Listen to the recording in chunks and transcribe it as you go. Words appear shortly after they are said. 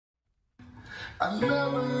I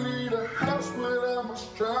never leave the house without my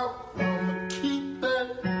strap. I'ma keep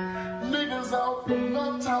that. Niggas off and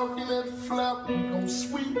I'm talking that flap. We gon'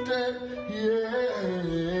 sweep that,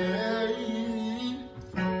 yeah.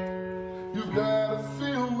 You gotta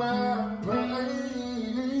feel my pain.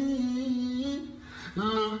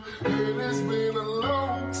 Look, it's been a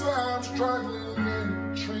long time struggling in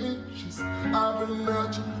the trenches. I've been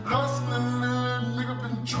out here hustling, little nigga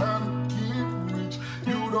been trying to get rich.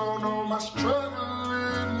 You don't know my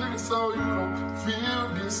struggling, nigga, so you don't feel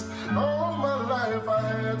this. All my life I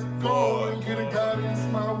had to go and get a guidance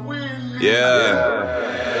my witness.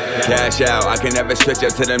 Cash out, I can never switch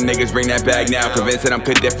up to them niggas, bring that bag now. Convinced that I'm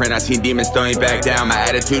cut different, I seen demons throwing back down. My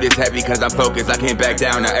attitude is heavy cause I'm focused, I can't back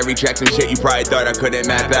down. Now every track some shit you probably thought I couldn't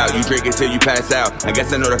map out. You drink it till you pass out, I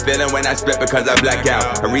guess I know the feeling when I spit because I black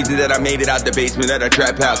out. A reason that I made it out the basement of the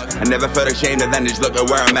trap house. I never felt ashamed of that, just look at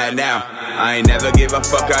where I'm at now. I ain't never give a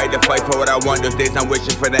fuck, I had to fight for what I want. Those days I'm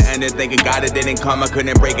wishing for the end and thinking God it didn't come. I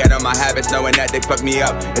couldn't break out of my habits knowing that they fucked me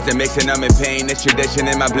up. It's a mix and I'm in pain, it's tradition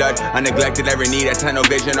in my blood. I neglected every need, I tunnel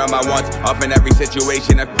vision on my wants. Often every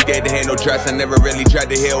situation I'm scared to handle trust. I never really tried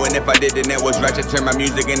to heal, and if I did then it was rush. I turn my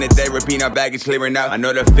music into therapy, now baggage clearing out. I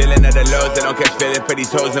know the feeling of the lows, I don't catch feeling for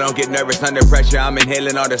these hoes. I don't get nervous under pressure, I'm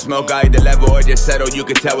inhaling all the smoke. I either level or just settle, you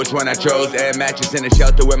can tell which one I chose. Air mattress in the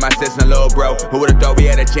shelter with my sis and little bro. Who would've thought we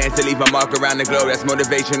had a chance to leave a mark around the globe? That's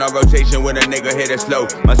motivation on rotation when a nigga hit it slow.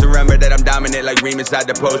 Must remember that I'm dominant like Reem inside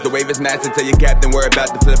the post. The wave is master till your captain, we're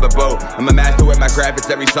about to flip a boat. I'm a master with my craft, it's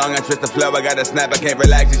every song I twist the flow. I gotta snap, I can't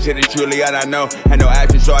relax, this shit is truly all I know. Had no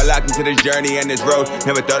action, so I locked into this journey and this road.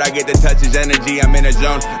 Never thought I'd get to touch his energy, I'm in a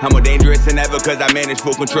zone. I'm more dangerous than ever cause I manage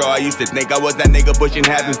full control. I used to think I was that nigga pushing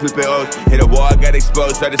half and flipping O's. Hit a wall, I got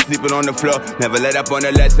exposed, started sleeping on the floor. Never let up on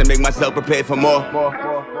the lesson, make myself prepared for more.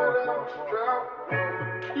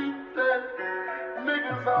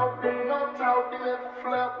 Niggas out and I'm talking that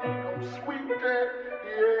flap. We gon' sweep that,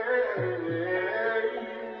 yeah.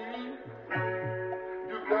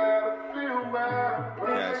 You gotta feel my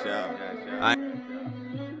Cash out.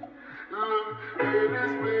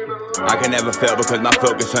 I can never fail because my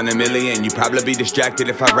focus on a million. You probably be distracted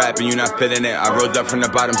if I rap and you not feeling it. I rose up from the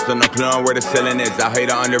bottom, still no clue on where the ceiling is. I hate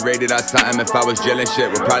or underrated, I something if I was drilling shit.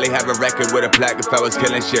 Would probably have a record with a plaque if I was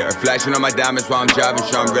killing shit. Or flashing on my diamonds while I'm driving,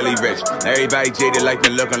 sure I'm really rich. Everybody jaded like me,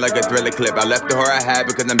 looking like a thriller clip. I left the whore I had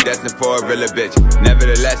because I'm destined for a realer bitch.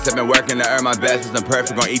 Nevertheless, I've been working to earn my best. Wasn't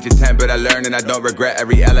perfect on each attempt, but I learned and I don't regret.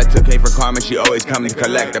 Every L I took came for karma, she always come to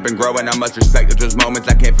collect. I've been growing, I must respect those moments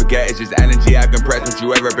I can't forget. It's just energy I compress. Don't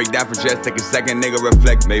you ever break down for just take a second, nigga,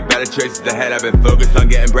 reflect. Made better choices ahead, I've been focused on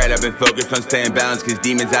getting bread. I've been focused on staying balanced, cause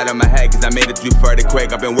demons out of my head, cause I made it too far to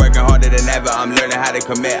quick. I've been working harder than ever, I'm learning how to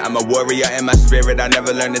commit. I'm a warrior in my spirit, I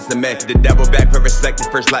never learned to submit. The double back for respect, the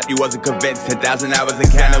first lap you wasn't convinced. 10,000 hours in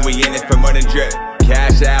Canada, we in it for more than drip.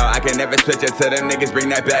 Cash out, I can never switch up to them niggas, bring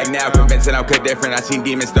that back now. Convinced that I'm cut different, I seen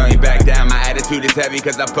demons throwing back down. My attitude is heavy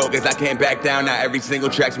cause I'm focused, I can't back down. Now every single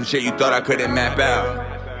track some shit you thought I couldn't map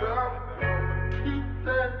out.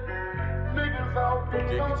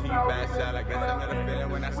 Drinking till you pass out, I guess I'm not a feeling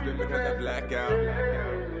when I spit because I black out.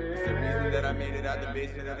 It's the reason that I made it out the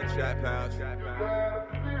basement of the trap house.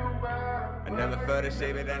 I never felt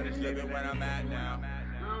ashamed of that, just look at where I'm at now.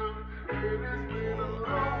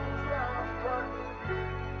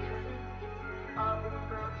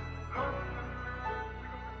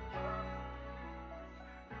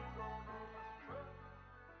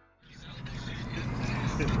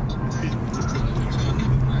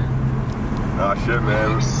 Oh shit,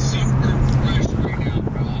 man.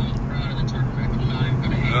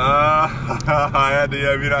 I had to, yeah,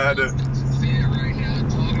 I mean, I had to.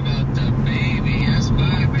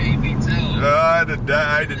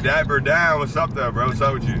 I had to dab her down. What's up, though, bro? What's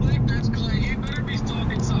up with you? You better be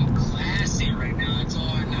talking something classy right now. That's all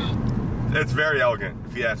I know. It's very elegant,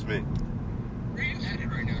 if you ask me. Where you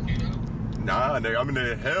headed right now, do you know? Nah, nigga, I'm in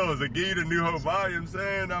the hills. They give you the New Hope volume,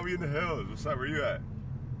 saying I'll be in the hills. What's up? Where you at?